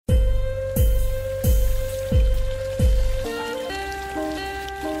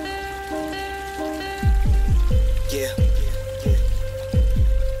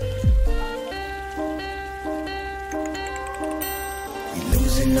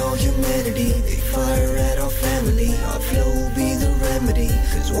all humanity. They fire at our family. Our flow will be the remedy,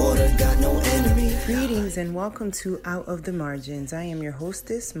 cause water got no enemy. Greetings and welcome to Out of the Margins. I am your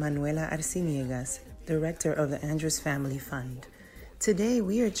hostess, Manuela Arciniegas, Director of the Andrews Family Fund. Today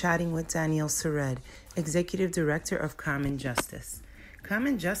we are chatting with Danielle Sered, Executive Director of Common Justice.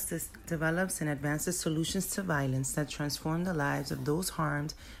 Common Justice develops and advances solutions to violence that transform the lives of those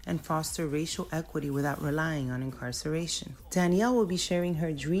harmed and foster racial equity without relying on incarceration. Danielle will be sharing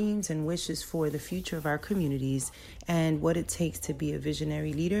her dreams and wishes for the future of our communities and what it takes to be a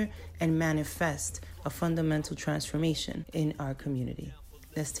visionary leader and manifest a fundamental transformation in our community.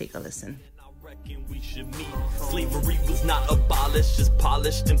 Let's take a listen. We should meet. Slavery was not abolished, just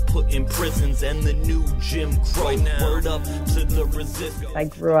polished and put in prisons, and the new Jim Crow. Word up to the resistance. I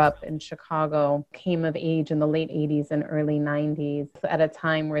grew up in Chicago, came of age in the late 80s and early 90s at a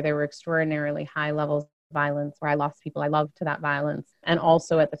time where there were extraordinarily high levels of violence, where I lost people I loved to that violence, and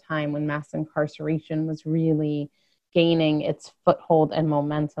also at the time when mass incarceration was really gaining its foothold and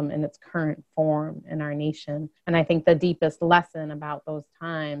momentum in its current form in our nation. And I think the deepest lesson about those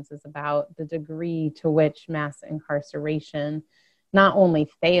times is about the degree to which mass incarceration not only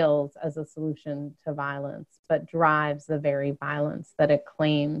fails as a solution to violence, but drives the very violence that it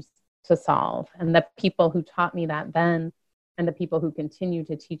claims to solve. And the people who taught me that then and the people who continue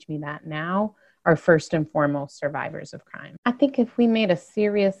to teach me that now are first and foremost survivors of crime. I think if we made a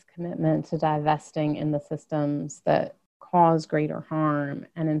serious commitment to divesting in the systems that cause greater harm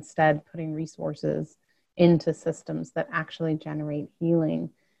and instead putting resources into systems that actually generate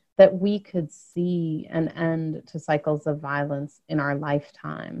healing, that we could see an end to cycles of violence in our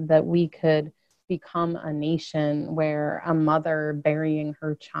lifetime, that we could become a nation where a mother burying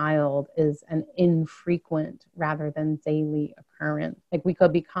her child is an infrequent rather than daily occurrence. Like we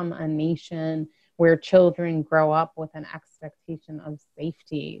could become a nation where children grow up with an expectation of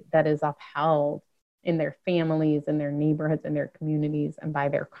safety that is upheld in their families, in their neighborhoods, in their communities, and by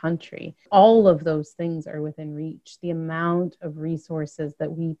their country. All of those things are within reach. The amount of resources that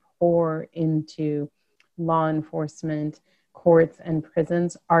we pour into law enforcement, courts, and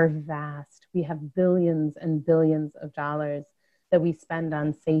prisons are vast. We have billions and billions of dollars that we spend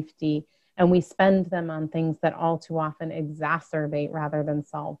on safety, and we spend them on things that all too often exacerbate rather than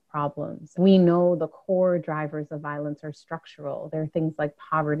solve problems. We know the core drivers of violence are structural. They're things like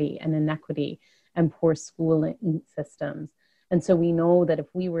poverty and inequity and poor schooling systems. And so we know that if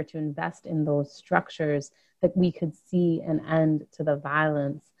we were to invest in those structures, that we could see an end to the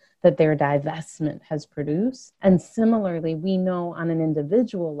violence that their divestment has produced. And similarly, we know on an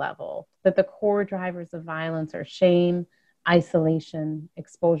individual level that the core drivers of violence are shame, isolation,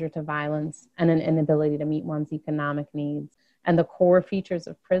 exposure to violence, and an inability to meet one's economic needs. And the core features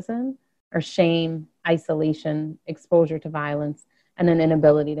of prison are shame, isolation, exposure to violence, and an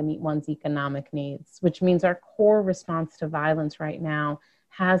inability to meet one's economic needs, which means our core response to violence right now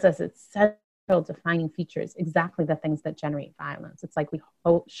has as its central defining features exactly the things that generate violence. It's like we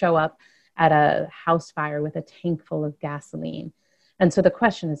show up at a house fire with a tank full of gasoline. And so the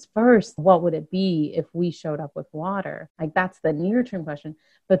question is, first, what would it be if we showed up with water? Like that's the near-term question.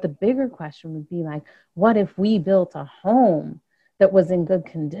 But the bigger question would be like, what if we built a home that was in good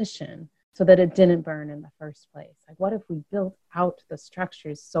condition so that it didn't burn in the first place? Like what if we built out the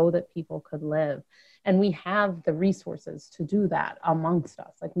structures so that people could live? And we have the resources to do that amongst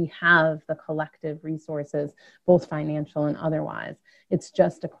us. Like we have the collective resources, both financial and otherwise. It's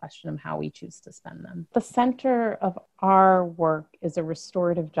just a question of how we choose to spend them. The center of our work is a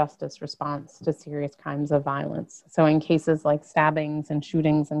restorative justice response to serious crimes of violence. So in cases like stabbings and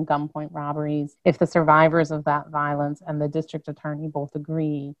shootings and gunpoint robberies, if the survivors of that violence and the district attorney both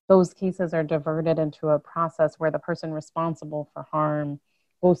agree, those cases are diverted into a process where the person responsible for harm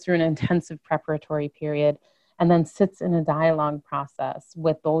goes through an intensive preparatory period and then sits in a dialogue process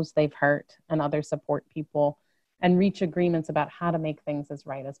with those they've hurt and other support people and reach agreements about how to make things as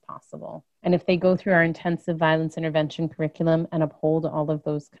right as possible. And if they go through our intensive violence intervention curriculum and uphold all of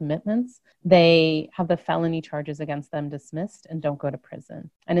those commitments, they have the felony charges against them dismissed and don't go to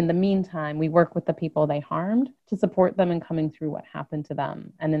prison. And in the meantime, we work with the people they harmed to support them in coming through what happened to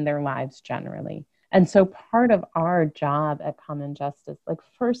them and in their lives generally. And so part of our job at Common Justice, like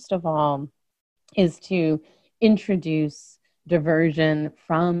first of all, is to introduce diversion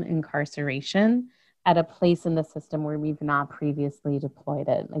from incarceration at a place in the system where we've not previously deployed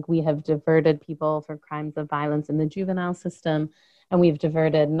it. Like we have diverted people for crimes of violence in the juvenile system, and we've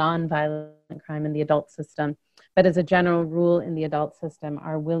diverted nonviolent crime in the adult system. But as a general rule in the adult system,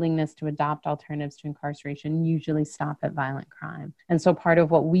 our willingness to adopt alternatives to incarceration usually stop at violent crime. And so part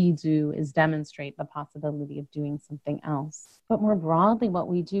of what we do is demonstrate the possibility of doing something else. But more broadly, what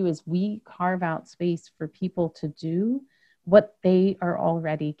we do is we carve out space for people to do what they are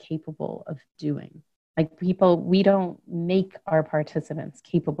already capable of doing. Like people, we don't make our participants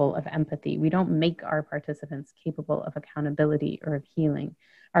capable of empathy. We don't make our participants capable of accountability or of healing.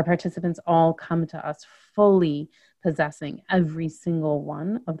 Our participants all come to us fully possessing every single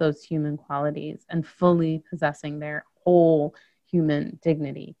one of those human qualities and fully possessing their whole human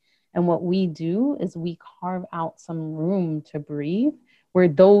dignity. And what we do is we carve out some room to breathe where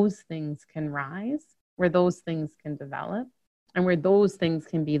those things can rise, where those things can develop, and where those things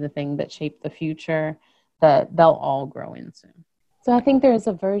can be the thing that shape the future that they'll all grow into. So I think there's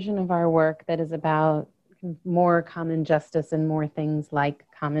a version of our work that is about more common justice and more things like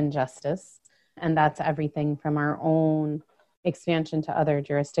common justice. And that's everything from our own expansion to other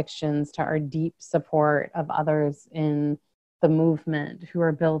jurisdictions, to our deep support of others in the movement who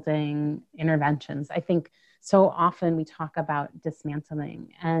are building interventions. I think so often we talk about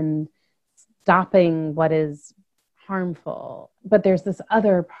dismantling and stopping what is harmful, but there's this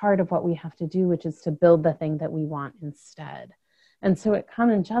other part of what we have to do, which is to build the thing that we want instead. And so at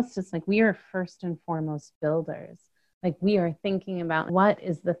Common Justice, like, we are first and foremost builders. Like, we are thinking about what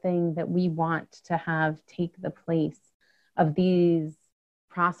is the thing that we want to have take the place of these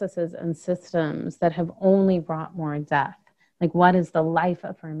processes and systems that have only brought more death. Like, what is the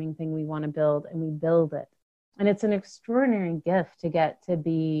life-affirming thing we want to build, and we build it. And it's an extraordinary gift to get to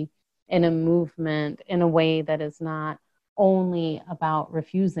be in a movement in a way that is not only about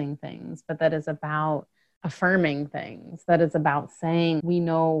refusing things, but that is about affirming things, that is about saying we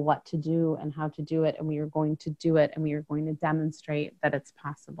know what to do and how to do it, and we are going to do it, and we are going to demonstrate that it's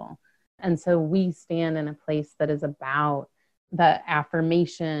possible. And so we stand in a place that is about the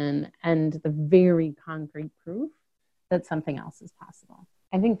affirmation and the very concrete proof that something else is possible.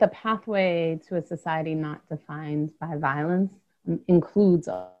 I think the pathway to a society not defined by violence includes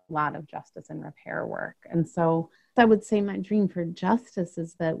a lot of justice and repair work. And so I would say my dream for justice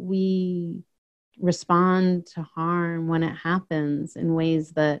is that we respond to harm when it happens in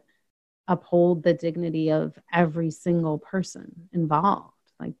ways that uphold the dignity of every single person involved,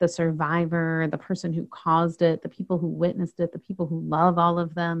 like the survivor, the person who caused it, the people who witnessed it, the people who love all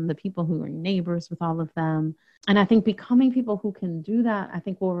of them, the people who are neighbors with all of them. And I think becoming people who can do that, I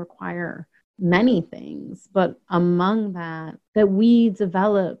think, will require many things, but among that we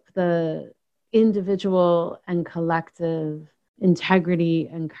develop the individual and collective integrity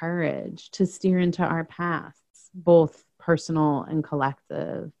and courage to steer into our paths, both personal and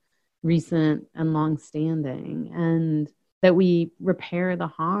collective, recent and longstanding, and that we repair the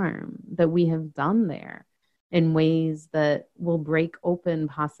harm that we have done there in ways that will break open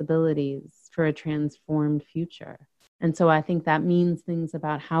possibilities for a transformed future. And so I think that means things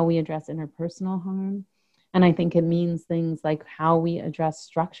about how we address interpersonal harm. And I think it means things like how we address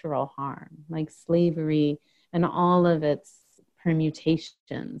structural harm, like slavery and all of its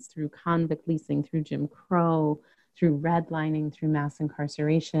permutations through convict leasing, through Jim Crow, through redlining, through mass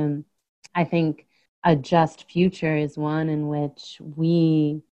incarceration. I think a just future is one in which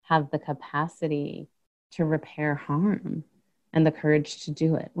we have the capacity to repair harm and the courage to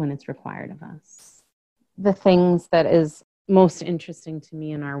do it when it's required of us. The things that is most interesting to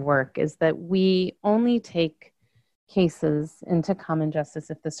me in our work is that we only take cases into common justice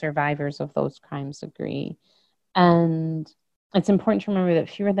if the survivors of those crimes agree. And it's important to remember that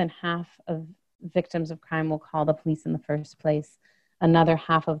fewer than half of victims of crime will call the police in the first place. Another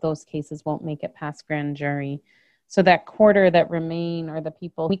half of those cases won't make it past grand jury. So that quarter that remain are the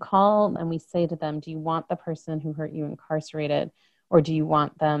people we call and we say to them, do you want the person who hurt you incarcerated, or do you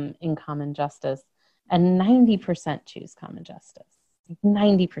want them in common justice? And 90% choose common justice.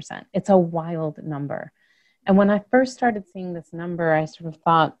 90%. It's a wild number. And when I first started seeing this number, I sort of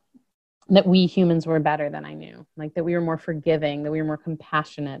thought that we humans were better than I knew, like that we were more forgiving, that we were more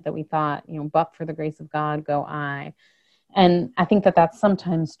compassionate, that we thought, but for the grace of God, go I. And I think that that's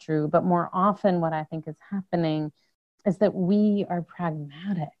sometimes true, but more often what I think is happening is that we are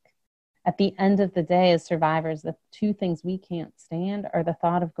pragmatic. At the end of the day, as survivors, the two things we can't stand are the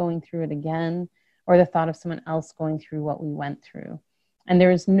thought of going through it again or the thought of someone else going through what we went through. And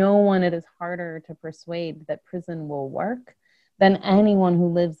there is no one it is harder to persuade that prison will work than anyone who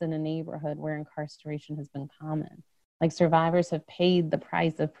lives in a neighborhood where incarceration has been common. Like, survivors have paid the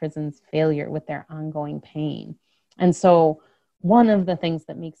price of prison's failure with their ongoing pain. And so one of the things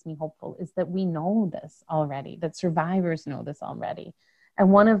that makes me hopeful is that we know this already, that survivors know this already.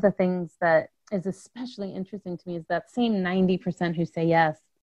 And one of the things that is especially interesting to me is that same 90% who say yes.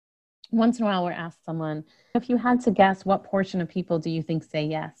 Once in a while, we're asked someone, if you had to guess, what portion of people do you think say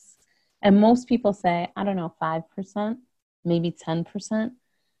yes? And most people say, I don't know, 5%, maybe 10%,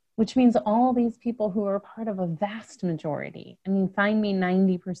 which means all these people who are part of a vast majority. I mean, find me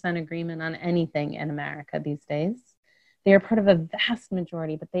 90% agreement on anything in America these days. They are part of a vast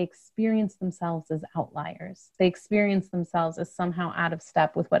majority, but they experience themselves as outliers. They experience themselves as somehow out of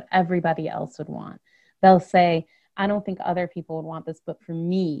step with what everybody else would want. They'll say, I don't think other people would want this, but for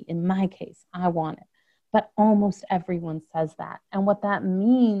me, in my case, I want it. But almost everyone says that. And what that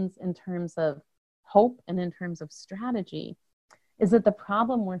means in terms of hope and in terms of strategy is that the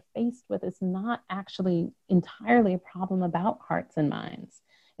problem we're faced with is not actually entirely a problem about hearts and minds.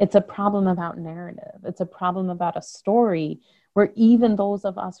 It's a problem about narrative. It's a problem about a story where even those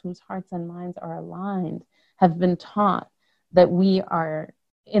of us whose hearts and minds are aligned have been taught that we are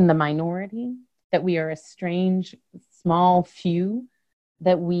in the minority, that we are a strange, small few,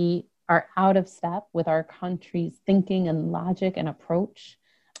 that we are out of step with our country's thinking and logic and approach.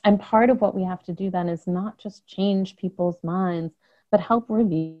 And part of what we have to do then is not just change people's minds, but help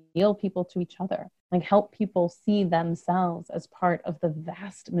reveal people to each other, like help people see themselves as part of the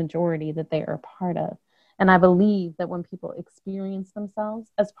vast majority that they are a part of. And I believe that when people experience themselves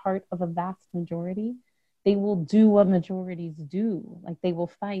as part of a vast majority, they will do what majorities do. Like they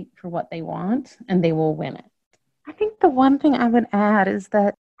will fight for what they want and they will win it. I think the one thing I would add is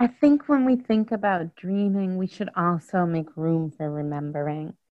that I think when we think about dreaming, we should also make room for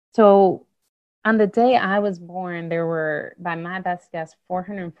remembering. So on the day I was born, there were, by my best guess,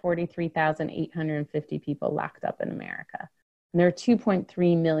 443,850 people locked up in America. And there are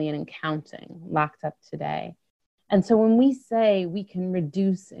 2.3 million and counting locked up today. And so when we say we can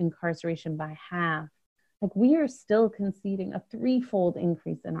reduce incarceration by half, like we are still conceding a threefold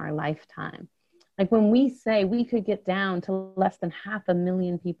increase in our lifetime. Like when we say we could get down to less than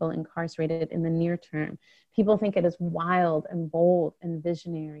 500,000 people incarcerated in the near term, people think it is wild and bold and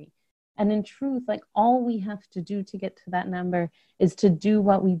visionary. And in truth, like all we have to do to get to that number is to do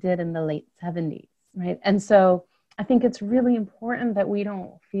what we did in the late 70s, right? And so I think it's really important that we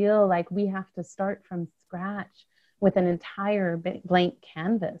don't feel like we have to start from scratch with an entire blank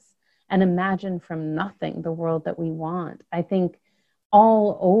canvas and imagine from nothing the world that we want. I think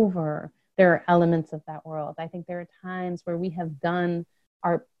all over there are elements of that world. I think there are times where we have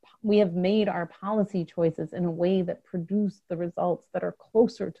made our policy choices in a way that produce the results that are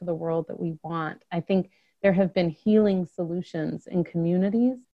closer to the world that we want. I think there have been healing solutions in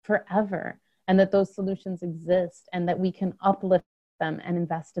communities forever, and that those solutions exist and that we can uplift them and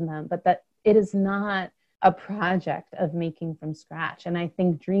invest in them, but that it is not a project of making from scratch. And I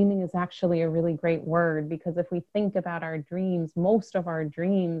think dreaming is actually a really great word, because if we think about our dreams, most of our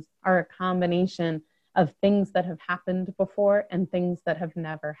dreams are a combination of things that have happened before and things that have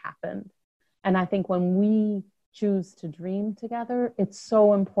never happened. And I think when we choose to dream together, it's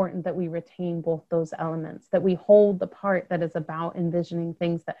so important that we retain both those elements, that we hold the part that is about envisioning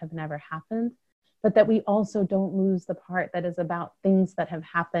things that have never happened, but that we also don't lose the part that is about things that have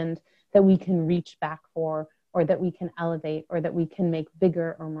happened that we can reach back for, or that we can elevate, or that we can make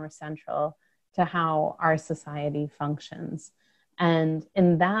bigger or more central to how our society functions. And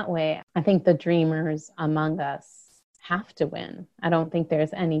in that way, I think the dreamers among us have to win. I don't think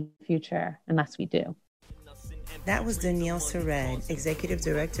there's any future unless we do. That was Danielle Sered, Executive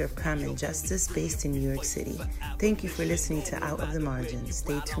Director of Crime and Justice based in New York City. Thank you for listening to Out of the Margins.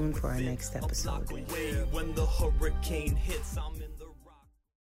 Stay tuned for our next episode. When the hurricane hits, I'm in